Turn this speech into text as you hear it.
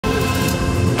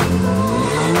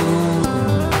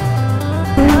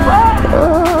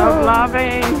Stop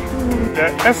laughing. The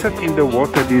acid in the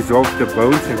water dissolved the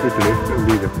bones and it left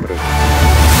only the print.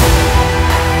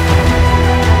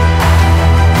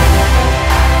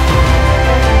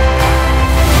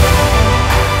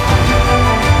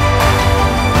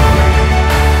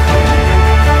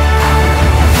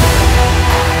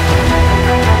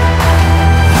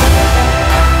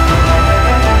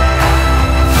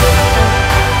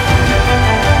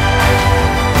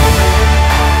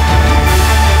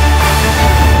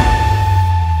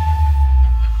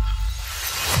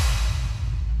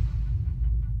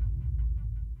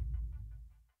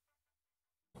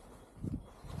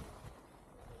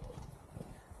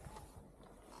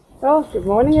 Well, good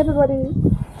morning everybody.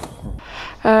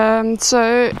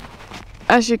 So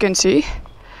as you can see,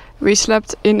 we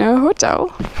slept in a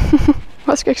hotel. It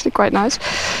was actually quite nice.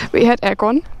 We had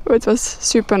aircon, which was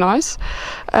super nice.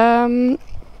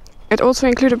 It also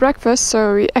included breakfast,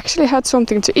 so we actually had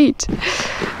something to eat,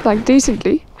 like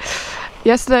decently.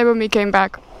 Yesterday when we came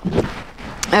back,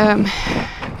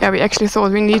 yeah, we actually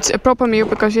thought we need a proper meal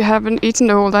because we haven't eaten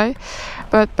the whole day.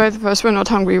 But both of us were not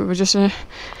hungry, we were just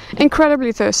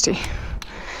incredibly thirsty.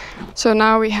 So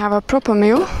now we have a proper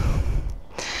meal.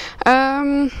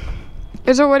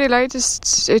 It's already late,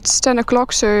 it's 10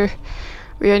 o'clock, so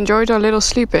we enjoyed our little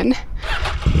sleep in.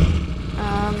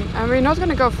 And we're not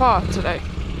gonna go far today.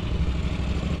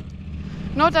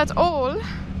 Not at all.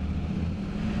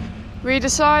 We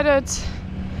decided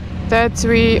that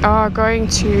we are going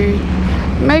to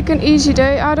make an easy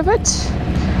day out of it.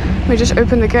 We just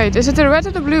open the gate. Is it the red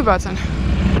or the blue button?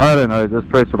 I don't know, just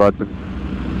press the button.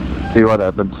 See what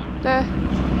happens. There.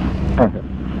 Okay.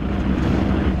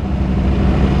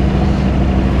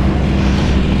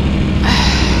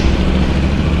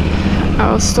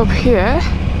 I'll stop here.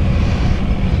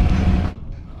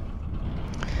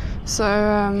 So,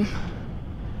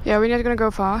 yeah, we're not gonna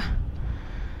go far.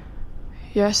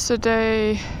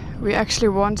 Yesterday we actually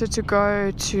wanted to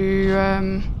go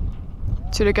to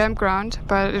the campground,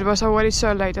 but it was already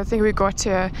so late. I think we got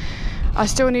here. I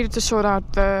still needed to sort out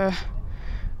the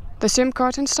SIM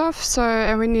card and stuff, so,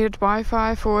 and we needed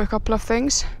Wi-Fi for a couple of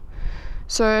things.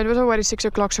 So it was already 6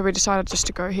 o'clock, so we decided just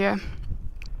to go here.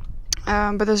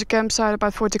 But there's a campsite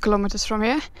about 40 kilometers from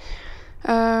here.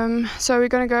 So we're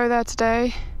gonna go there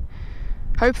today.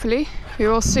 Hopefully, we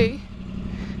will see.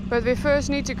 But we first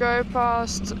need to go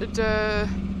past the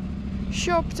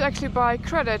shop to actually buy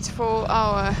credits for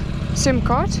our SIM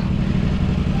card.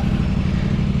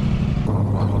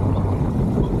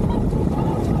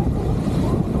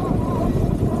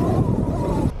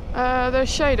 There's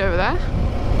shade over there.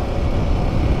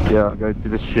 Yeah, I'll go to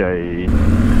the shade.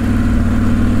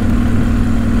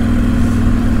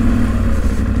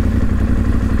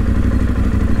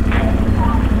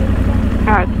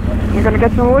 Alright, you're gonna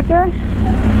get some water,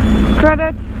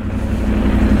 credit,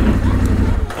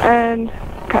 and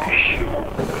cash.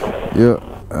 Yeah,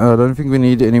 I don't think we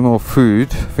need any more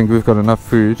food. I think we've got enough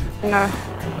food. No,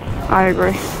 I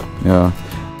agree. Yeah.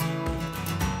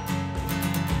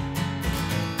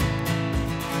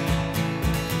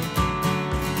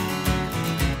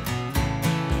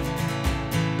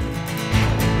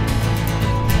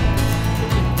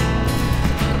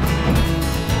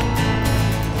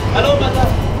 Hello, madam.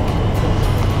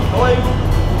 How are you?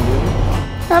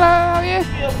 Hello, how are you?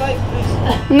 Your bike,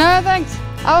 please. No, thanks.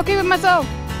 I'll keep it myself.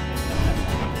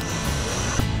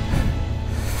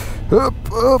 Up,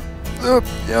 up, up,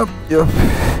 yep, yep.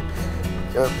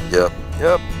 Yep, yep,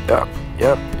 yep, yep,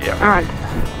 yep, yep. Alright.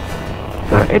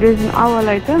 So it is an hour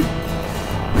later.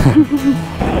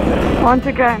 Once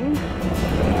again,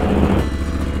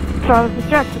 started to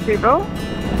chat to people.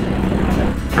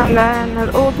 And then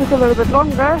it all took a little bit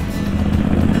longer.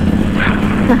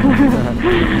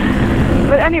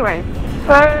 But anyway,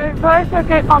 so first at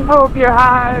Keetmanshoop you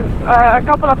have a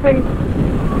couple of things.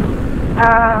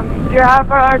 You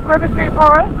have a crevice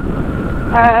forest.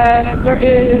 There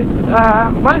is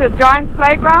one of the giant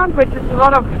playground, which is a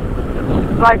lot of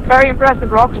like very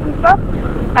impressive rocks and stuff.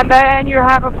 And then you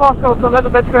have a fossils a little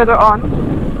bit further on.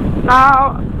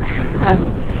 Now,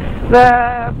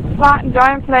 the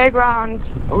giant playground,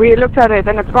 we looked at it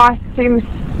and the price seems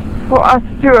for us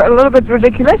to a little bit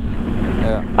ridiculous.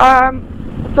 Yeah.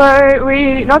 So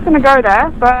we're not going to go there,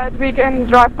 but we can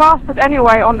drive past it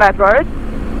anyway on that road.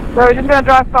 So we're just going to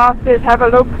drive past it, have a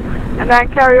look, and then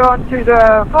carry on to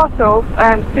the fossils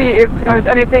and see if there's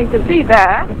anything to see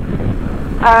there.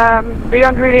 We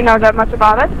don't really know that much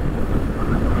about it.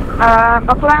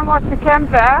 Our plan was to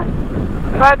camp there,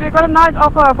 but we got a nice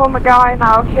offer from a guy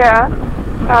now here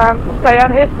to stay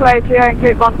at his place here in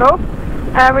Keetmanshoop,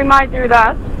 and we might do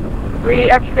that. we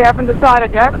actually haven't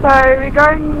decided yet. So we're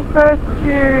going first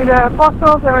to the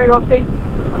fossils and we will see.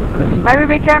 Maybe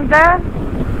we camp there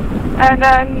and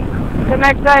then the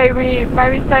next day we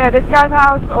maybe stay at this guy's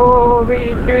house or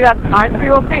we do that tonight. We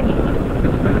will see.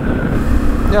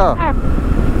 Yeah.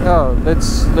 Yeah,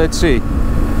 let's see.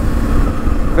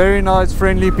 Very nice,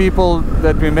 friendly people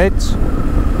that we met,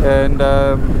 and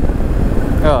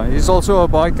yeah, he's also a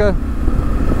biker.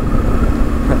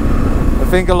 I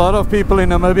think a lot of people in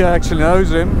Namibia actually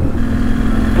knows him.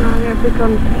 Yeah,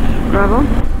 becomes gravel.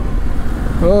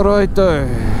 All right, though.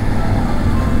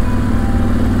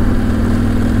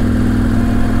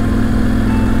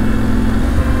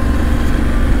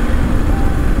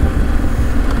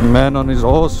 Man on his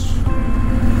horse.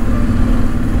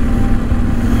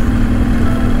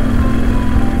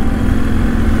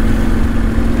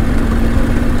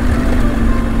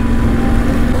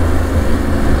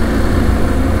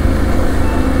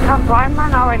 Why am I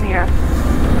now in here?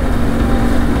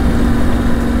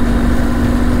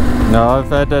 No, I've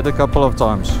had that a couple of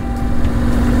times.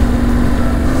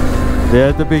 There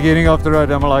at the beginning of the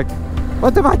road, I'm like,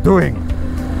 what am I doing?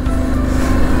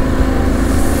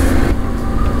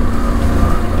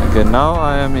 Okay, now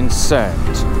I am in sand.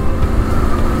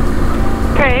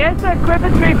 Okay, here's the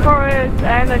Quibbertree Forest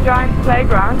and the giant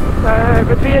playground. So,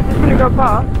 but we are just going to go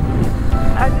past.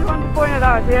 I just want to point it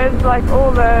out. Here's like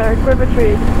all the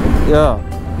Quibbertree. Yeah.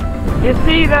 You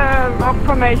see the rock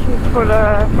formations from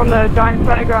the giant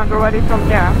playground already from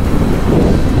here.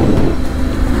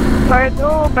 So it's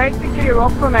all basically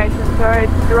rock formations. So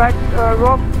it's direct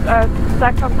rocks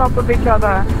stacked on top of each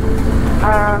other.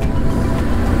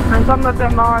 And some of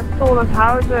them are as tall as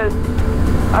houses,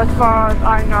 as far as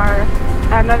I know.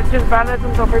 And then it just balances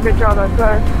on top of each other.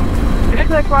 So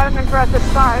it's quite an impressive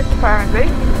size, apparently.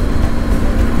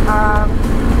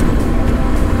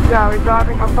 Yeah, we're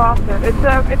driving up past it.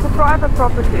 It's a private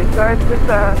property, so it's just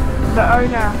the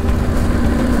owner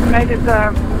made it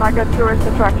like a tourist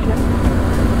attraction.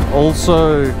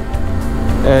 Also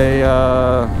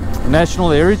a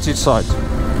national heritage site.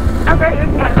 Okay,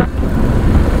 it's nice.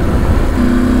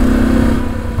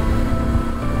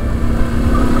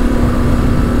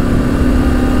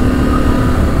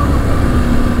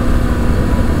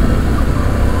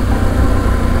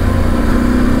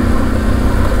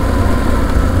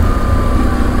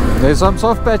 There's some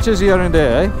soft patches here and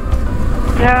there, eh?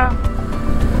 Yeah.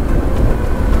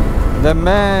 The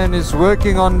man is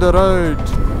working on the road.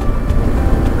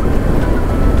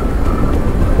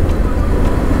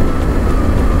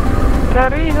 The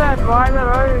reason why the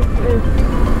road is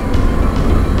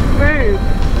smooth.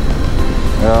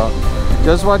 Yeah.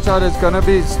 Just watch out, there's gonna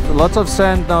be lots of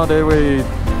sand now there we're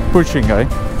pushing, eh?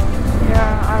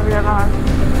 Yeah, I realize.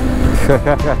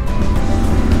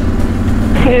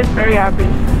 He's very happy.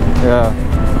 Yeah.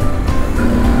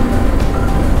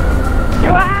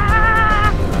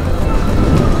 Ah!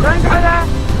 Don't go there!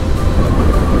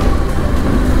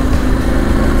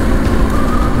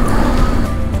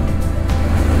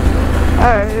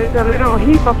 Oh, there's a little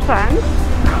heap of sand.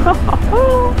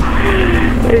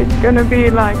 It's gonna be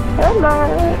like, hello!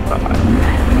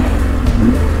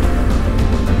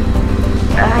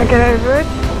 Get over it.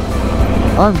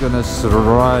 I'm gonna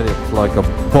ride it like a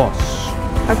boss.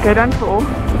 Okay, don't fall.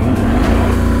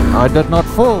 I did not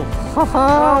fall.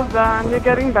 Well done, you're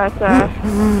getting better.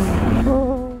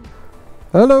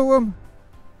 Hello,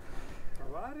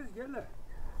 Waar is julle?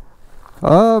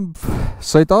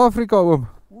 Suid-Afrika, oom.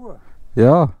 O,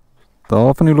 Ja,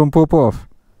 daar van die Limpopo af.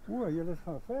 julle is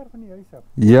gaan ver van die huis af.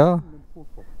 Ja,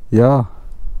 ja.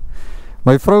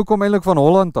 My vrou kom eintlik van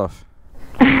Holland af.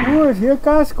 O, is hier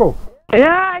Kasko.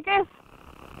 Yeah, I guess.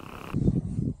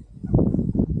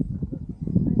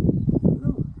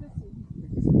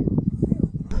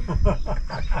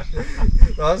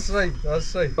 Daar's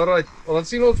sy. Alright, ons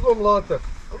sien ons oom later.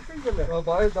 Okay, julle. Maar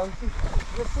baie dankie.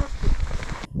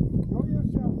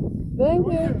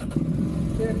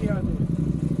 Thank you.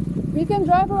 We can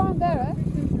drive around there, eh?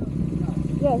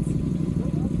 Yes.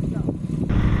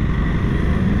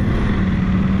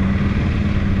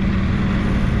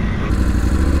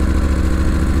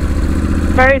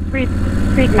 Very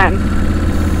sweet man.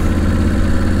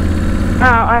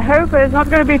 Now, I hope it's not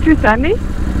going to be too sandy,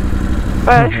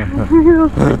 but we'll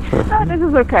see. No, this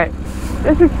is okay.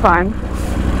 This is fine.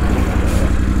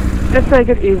 Let's take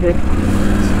it easy.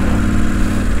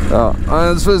 Ja,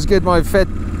 let's first get my fat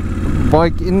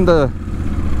bike in the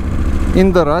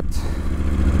rut.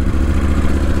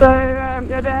 So,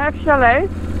 yeah, they have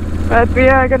chalets, but we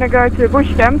are going to go to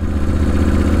bush camp.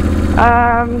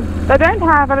 They don't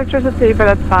have electricity, but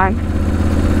that's fine.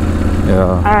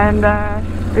 Yeah. And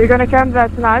we're going to camp there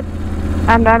tonight.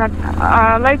 And then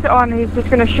later on he's just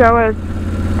going to show us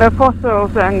the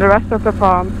fossils and the rest of the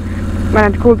farm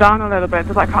when it cooled down a little bit.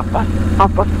 It's like half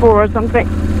past 4 or something.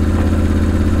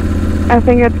 I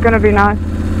think it's going to be nice.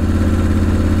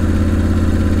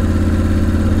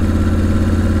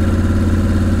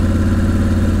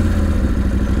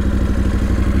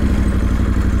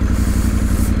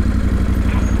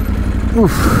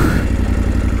 Oof.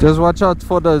 Just watch out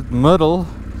for the middle.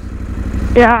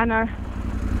 Yeah, I know.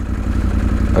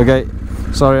 Okay,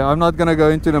 sorry, I'm not gonna go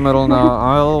into the middle now.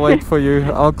 I'll wait for you.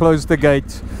 I'll close the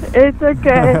gate. It's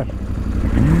okay.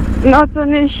 Not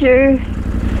an issue.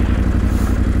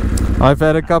 I've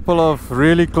had a couple of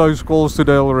really close calls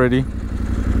today already.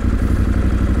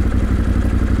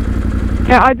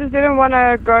 Yeah, I just didn't want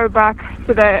to go back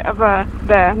today over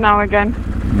there now again.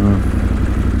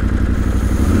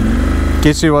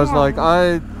 Kissy was like,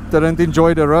 I didn't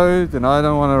enjoy the road and I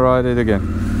don't want to ride it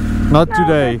again. Not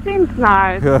today. It seems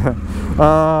nice.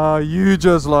 You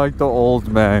just like the old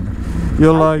man.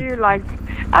 You're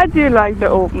I do like the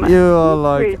old man. You are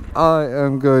like, sweet. I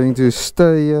am going to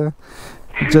stay here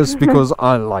just because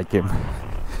I like him.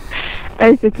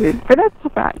 Basically, but that's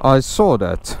not bad. I saw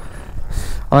that.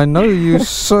 I know you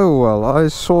so well. I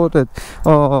saw that.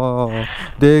 Oh,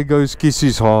 there goes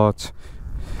Kissy's heart.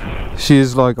 She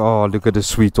is like, oh, look at the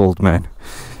sweet old man.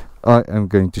 I am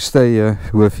going to stay here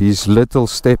with his little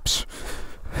steps.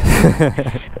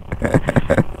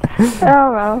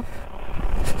 Oh well.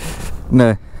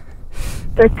 No.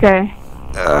 Okay.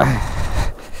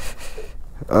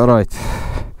 Alright.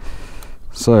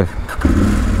 So,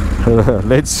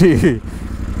 let's see.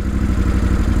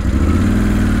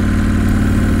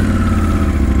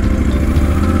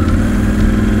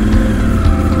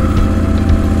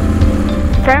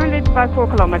 Currently it's about 4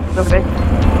 kilometers of this.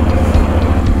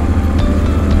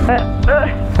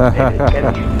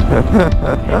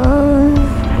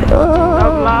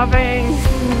 I'm laughing.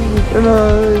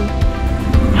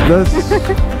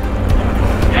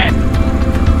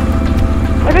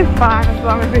 It is fine as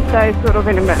long as we stay sort of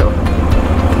in the middle.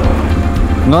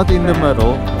 Not in the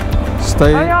middle.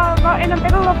 Stay. Oh yeah, not in the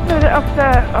middle of the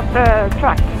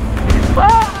track.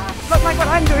 Not like what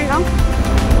I'm doing now.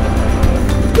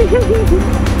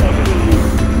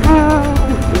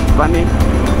 It's funny.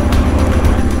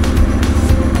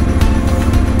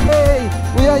 Hey,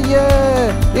 we are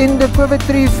here in the quiver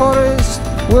tree forest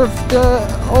with the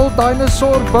old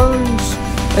dinosaur bones,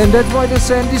 and that's why the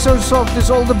sand is so soft. There's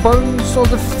all the bones, all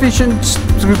the fish and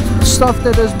stuff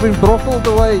that has been brockled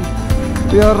away.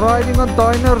 We are riding on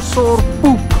dinosaur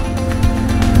poop.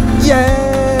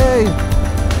 Yay!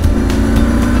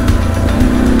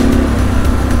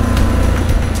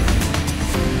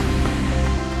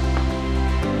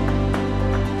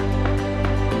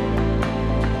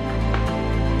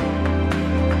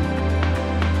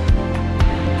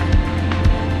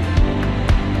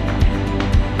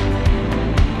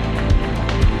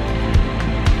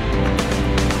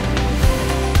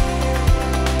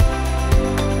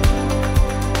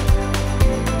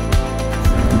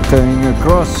 Going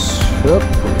across, up.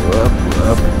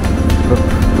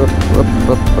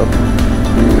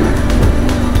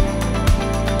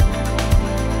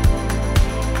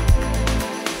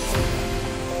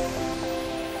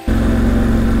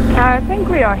 I think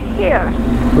we are here.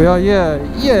 We are here,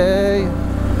 yay!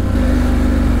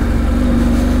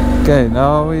 Okay,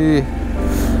 now we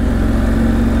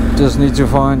just need to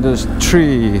find this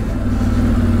tree,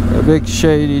 a big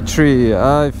shady tree.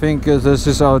 I think this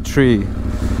is our tree.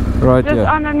 Right Just here.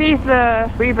 underneath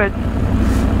the weavers.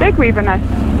 Big weaver nest.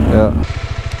 Yeah.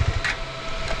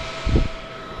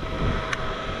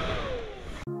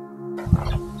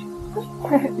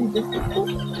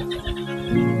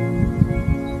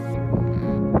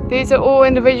 These are all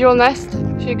individual nests,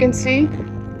 as you can see.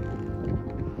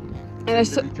 And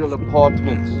it's Individual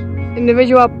apartments.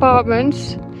 individual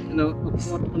apartments. No,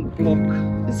 apartment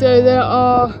block. So there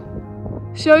are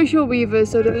social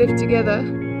weavers, so they live together.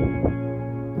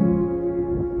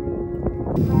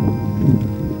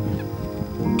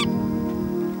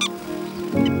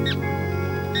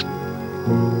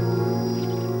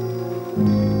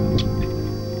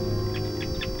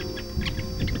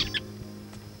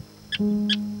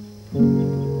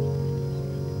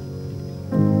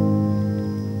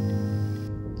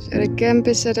 So the camp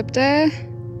is set up there.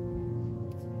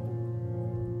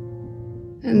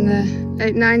 And the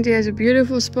 890 has a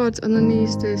beautiful spot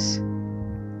underneath this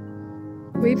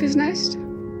weaver's nest.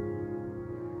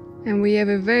 And we have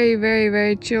a very, very,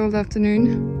 very chilled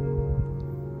afternoon.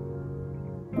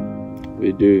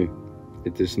 We do.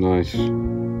 It is nice.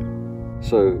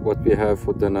 So what we have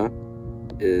for dinner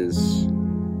is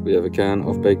We have a can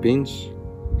of baked beans.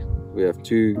 We have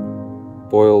 2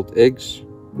 boiled eggs,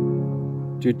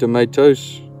 2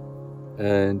 tomatoes,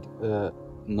 and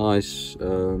nice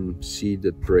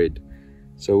seeded bread.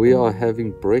 So we are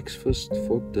having breakfast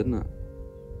for dinner.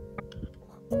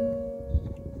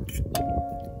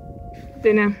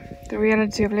 Dinner, the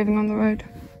reality of living on the road.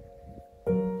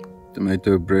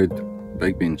 Tomato, bread,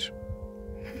 baked beans.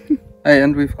 Hey,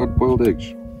 and we've got boiled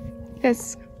eggs.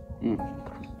 Yes.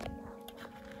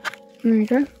 There you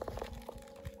go.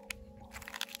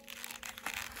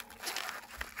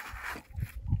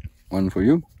 One for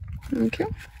you. Thank you.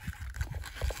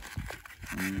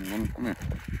 One for me.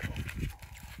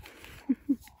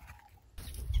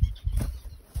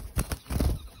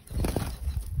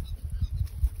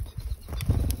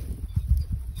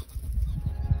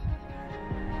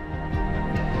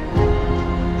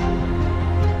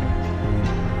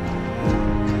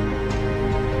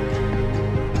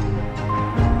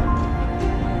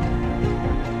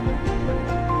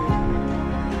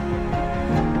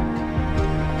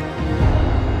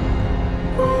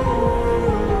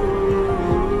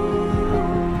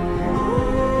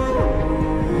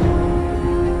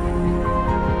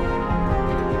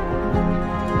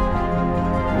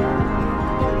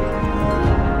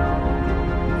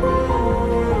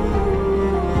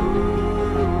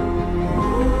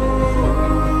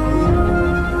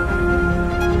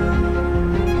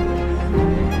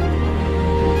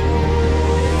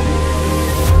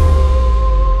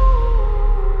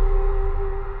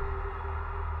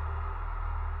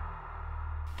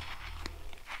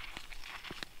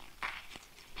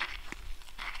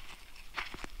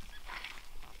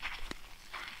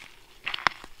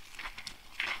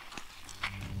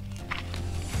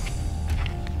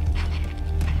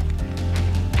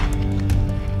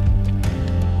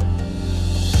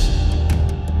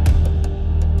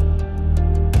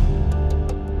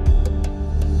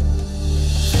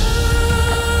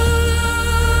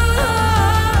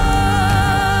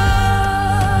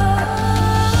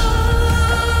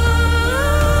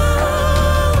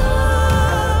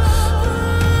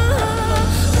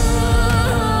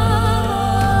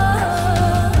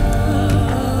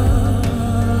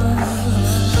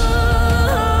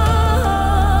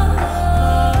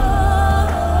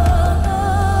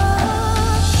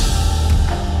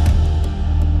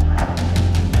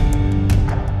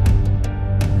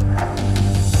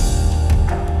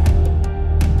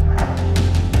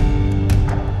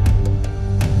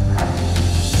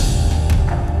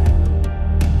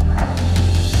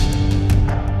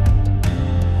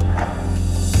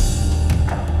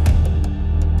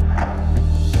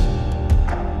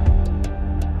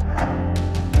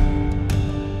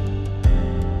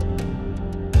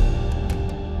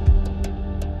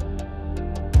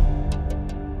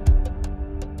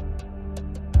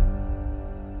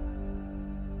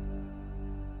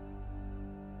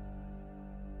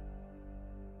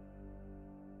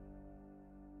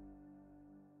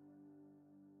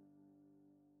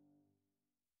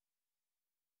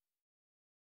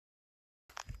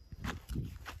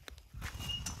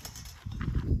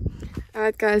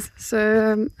 Alright guys,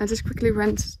 so I just quickly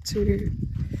went to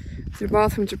the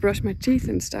bathroom to brush my teeth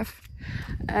and stuff,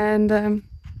 and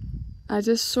I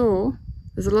just saw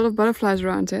there's a lot of butterflies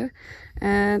around here,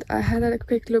 and I had a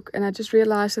quick look and I just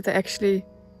realized that they're actually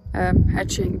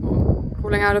hatching or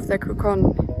crawling out of their cocoon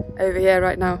over here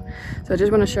right now. So I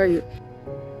just want to show you.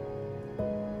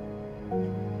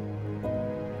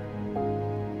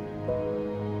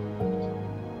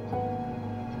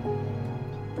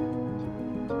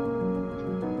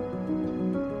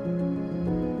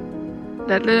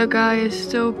 That little guy is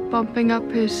still pumping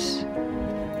up his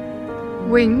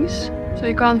wings, so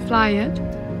he can't fly yet.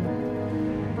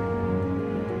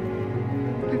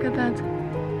 Look at that.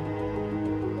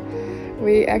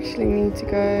 We actually need to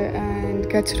go and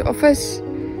get to the office,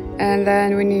 and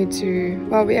then we need to,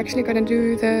 well, we're actually gonna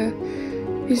do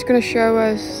he's gonna show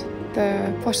us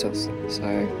the fossils.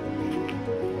 So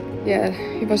yeah,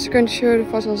 he was going to show the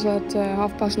fossils at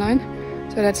 9:30,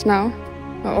 so that's now.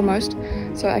 Well, almost,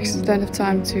 so I actually don't have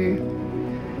time to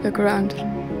look around.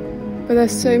 But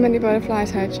there's so many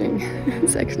butterflies hatching.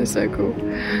 It's actually so cool.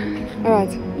 Alright,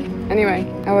 anyway,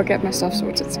 I will get my stuff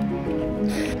sorted.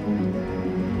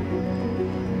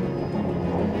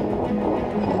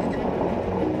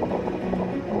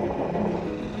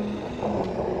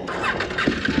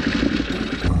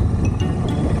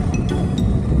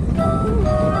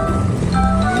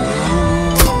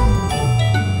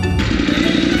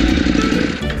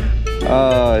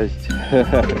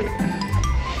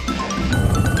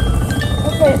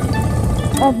 Okay,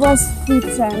 that was food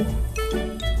sand.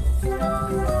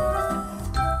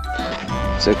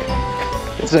 It's okay.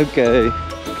 It's okay.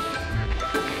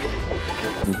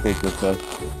 You take this back.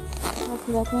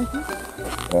 Do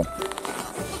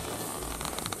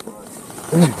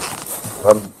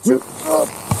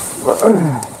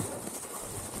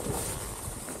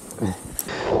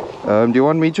you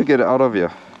want me to get out of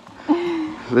here?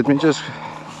 Let me just...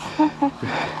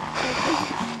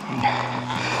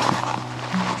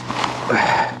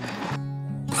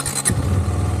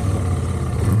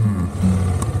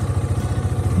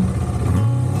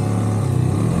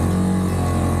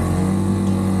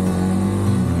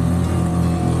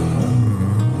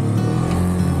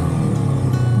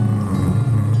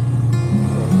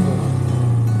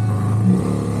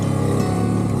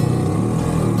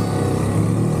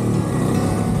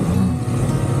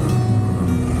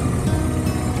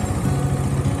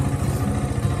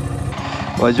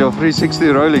 Why's your 360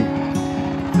 rolling?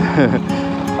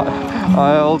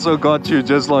 I also got you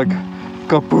just like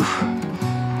kapoof.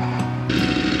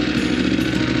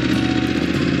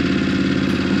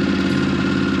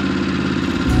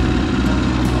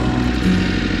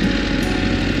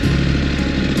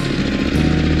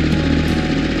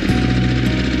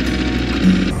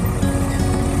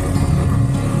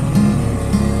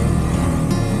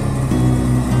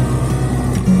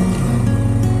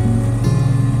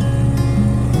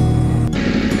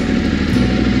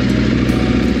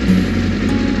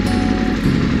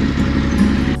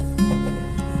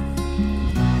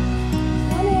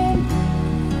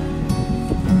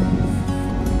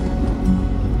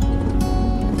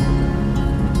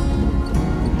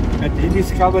 And he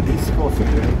discovered this fossil.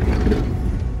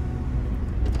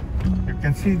 You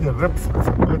can see the ribs of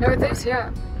the bird. No, it is, yeah.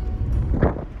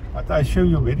 But I show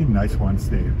you very nice ones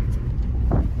there.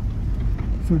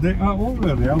 So they are all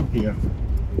around here.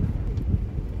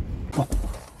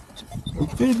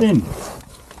 Okay then.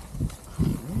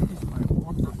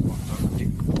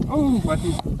 Oh, but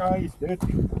this sky is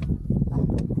dirty.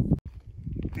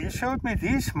 He showed me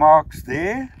these marks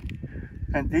there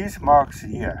and these marks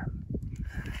here.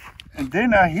 And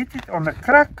then I hit it on a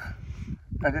crack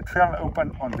and it fell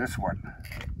open on this one.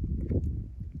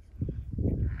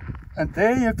 And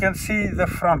there you can see the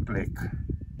front leg.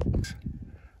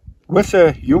 With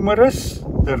the humerus,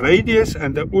 the radius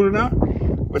and the ulna,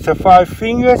 with the 5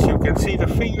 fingers, you can see the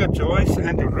finger joints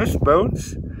and the wrist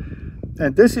bones.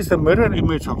 And this is the mirror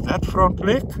image of that front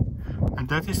leg, and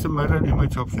that is the mirror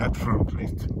image of that front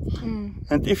leg.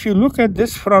 And if you look at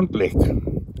this front leg,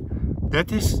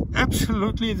 that is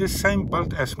absolutely the same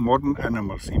build as modern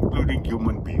animals, including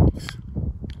human beings.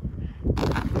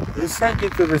 They sank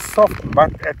into the soft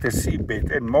mud at the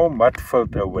seabed and more mud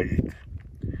filled over it.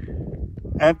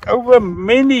 And over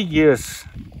many years,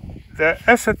 the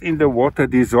acid in the water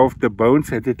dissolved the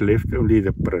bones and it left only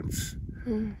the prints.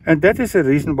 And that is the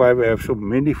reason why we have so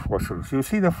many fossils. You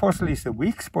see, the fossil is the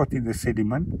weak spot in the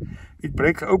sediment. It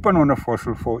breaks open on a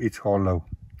fossil for its hollow.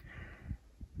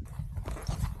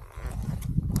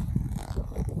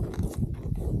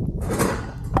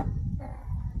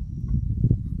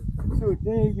 So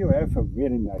there you have a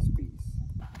very nice piece.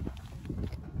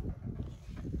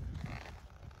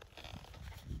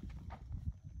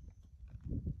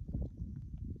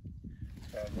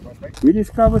 We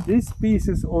discovered these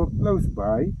pieces all close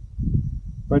by,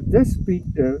 but this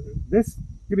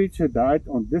creature died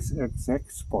on this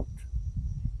exact spot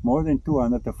more than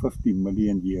 250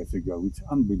 million years ago. It's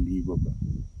unbelievable.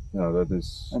 Yeah, that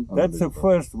is. And that's the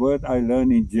first word I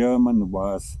learned in German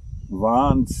was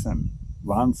Wahnsinn.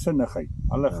 Wahnsinnigheid,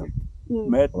 alligheid,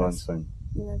 madness.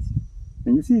 Yes.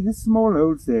 And you see these small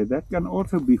holes there, that can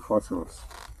also be fossils.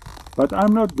 But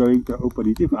I'm not going to open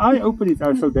it. If I open it,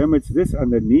 I shall damage this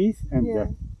underneath and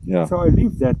that. Yeah. So I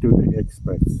leave that to the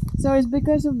experts. So it's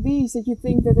because of these that you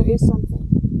think that there is something?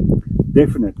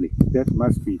 Definitely, that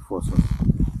must be fossils.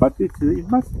 But it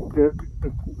must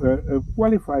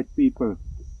qualified people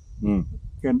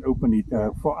can open it.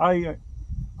 For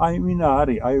I'm in a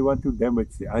hurry. I want to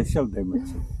damage it. I shall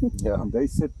damage it. Yeah. And they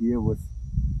sit here with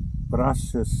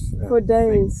brushes For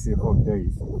days. For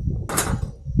days.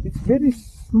 It's very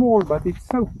small, but it's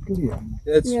so clear.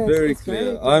 It's Yes, very it's clear.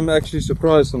 very clear. I'm actually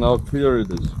surprised on how clear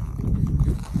it is.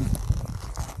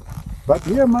 But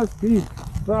here must be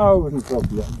thousands of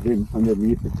them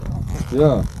underneath it.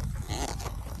 Yeah.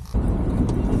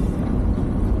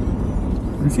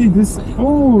 You see this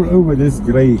all over this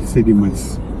grey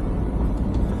sediments.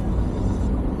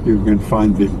 You can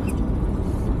find it.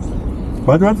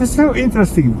 But what is so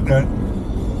interesting,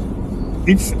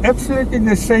 it's absolutely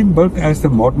the same build as the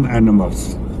modern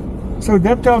animals. So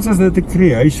that tells us that the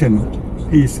creation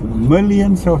is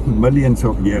millions of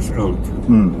years old.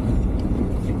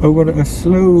 Over a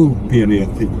slow period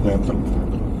it happened.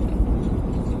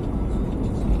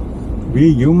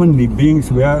 we human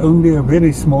beings, we are only a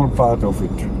very small part of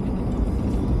it.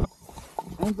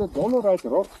 And the dolerite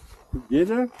rocks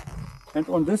together, and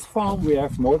on this farm we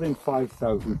have more than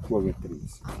 5,000 quiver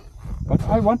trees. But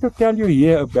I want to tell you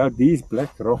here about these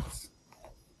black rocks.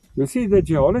 You see, the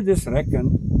geologists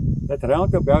reckon that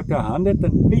around about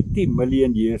 180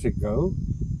 million years ago,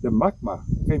 the magma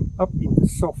came up in the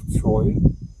soft soil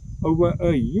over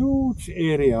a huge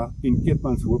area in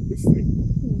Keetmanshoop district.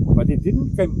 But it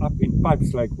didn't come up in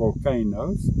pipes like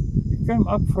volcanoes. It came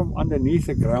up from underneath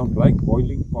the ground like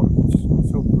boiling porridge.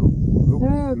 So bloop,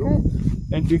 bloop,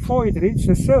 bloop. And before it reached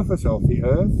the surface of the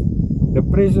earth, the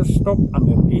pressure stopped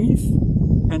underneath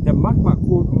and the magma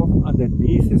cooled off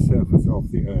underneath the surface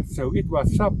of the earth. So it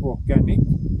was subvolcanic,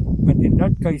 and in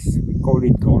that case we call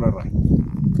it dolerite.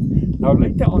 Now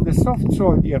later on, the soft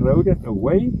soil eroded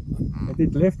away and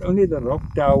it left only the rock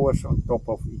towers on top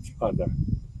of each other.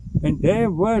 And there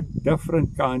were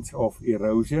different kinds of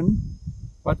erosion,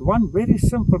 but one very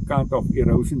simple kind of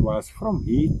erosion was from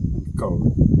heat and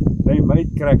cold. They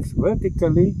made cracks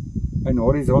vertically and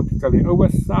horizontally over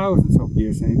thousands of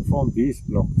years, and it formed these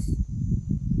blocks.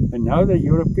 And now the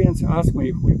Europeans ask me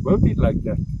if we built it like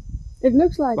that. It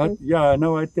looks like but it. Yeah,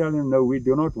 no, I tell them, no, we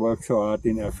do not work so hard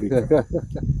in Africa.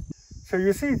 So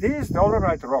you see, these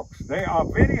dolerite rocks, they are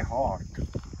very hard.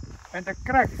 And the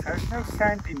cracks have no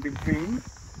sand in between.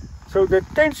 So the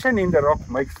tension in the rock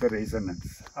makes the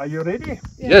resonance. Are you ready?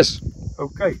 Yeah. Yes.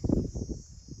 Okay.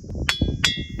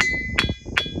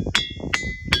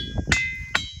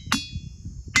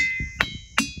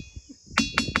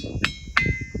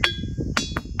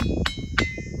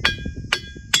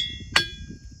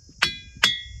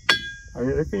 I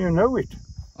reckon you know it.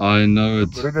 I know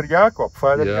it. Brother Jacob,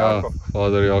 Father Jacob.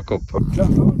 Father Jacob. The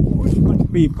old Bushman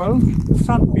people, the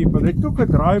Sun people, they took a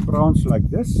dry branch like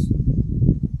this.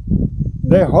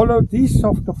 They hollowed these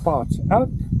softer parts out.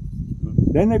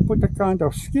 Then they put a kind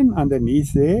of skin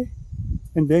underneath there.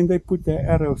 And then they put their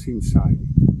arrows inside.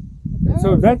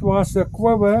 So that was the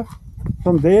quiver.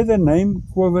 From there the name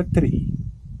quiver tree.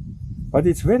 But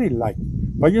it's very light.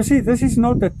 But you see, this is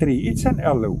not a tree, it's an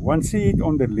aloe. One see it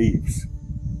on the leaves.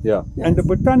 Yeah. Yes. And the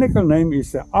botanical name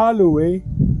is the Aloe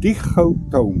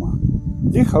dichotoma.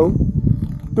 Dicho,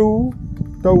 two,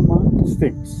 toma,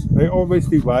 stems. They always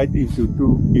divide into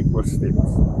two equal stems.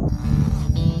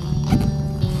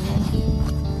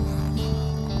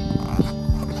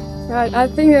 Right, I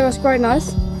think it was quite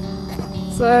nice.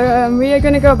 So we are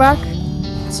going to go back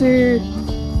to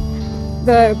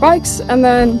the bikes and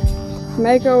then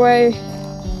make our way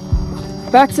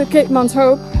back to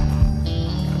Keetmanshoop.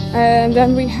 And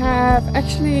then we have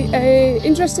actually a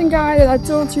interesting guy that I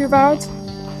told you about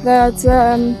that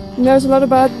knows a lot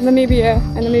about Namibia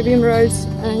and Namibian roads,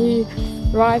 and he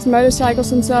rides motorcycles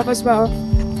himself as well.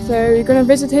 So we're gonna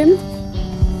visit him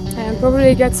and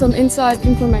probably get some inside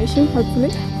information,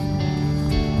 hopefully.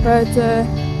 But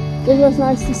it was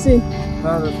nice to see.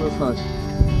 No, that was nice.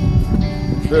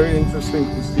 It's very interesting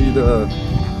to see the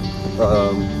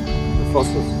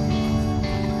fossils.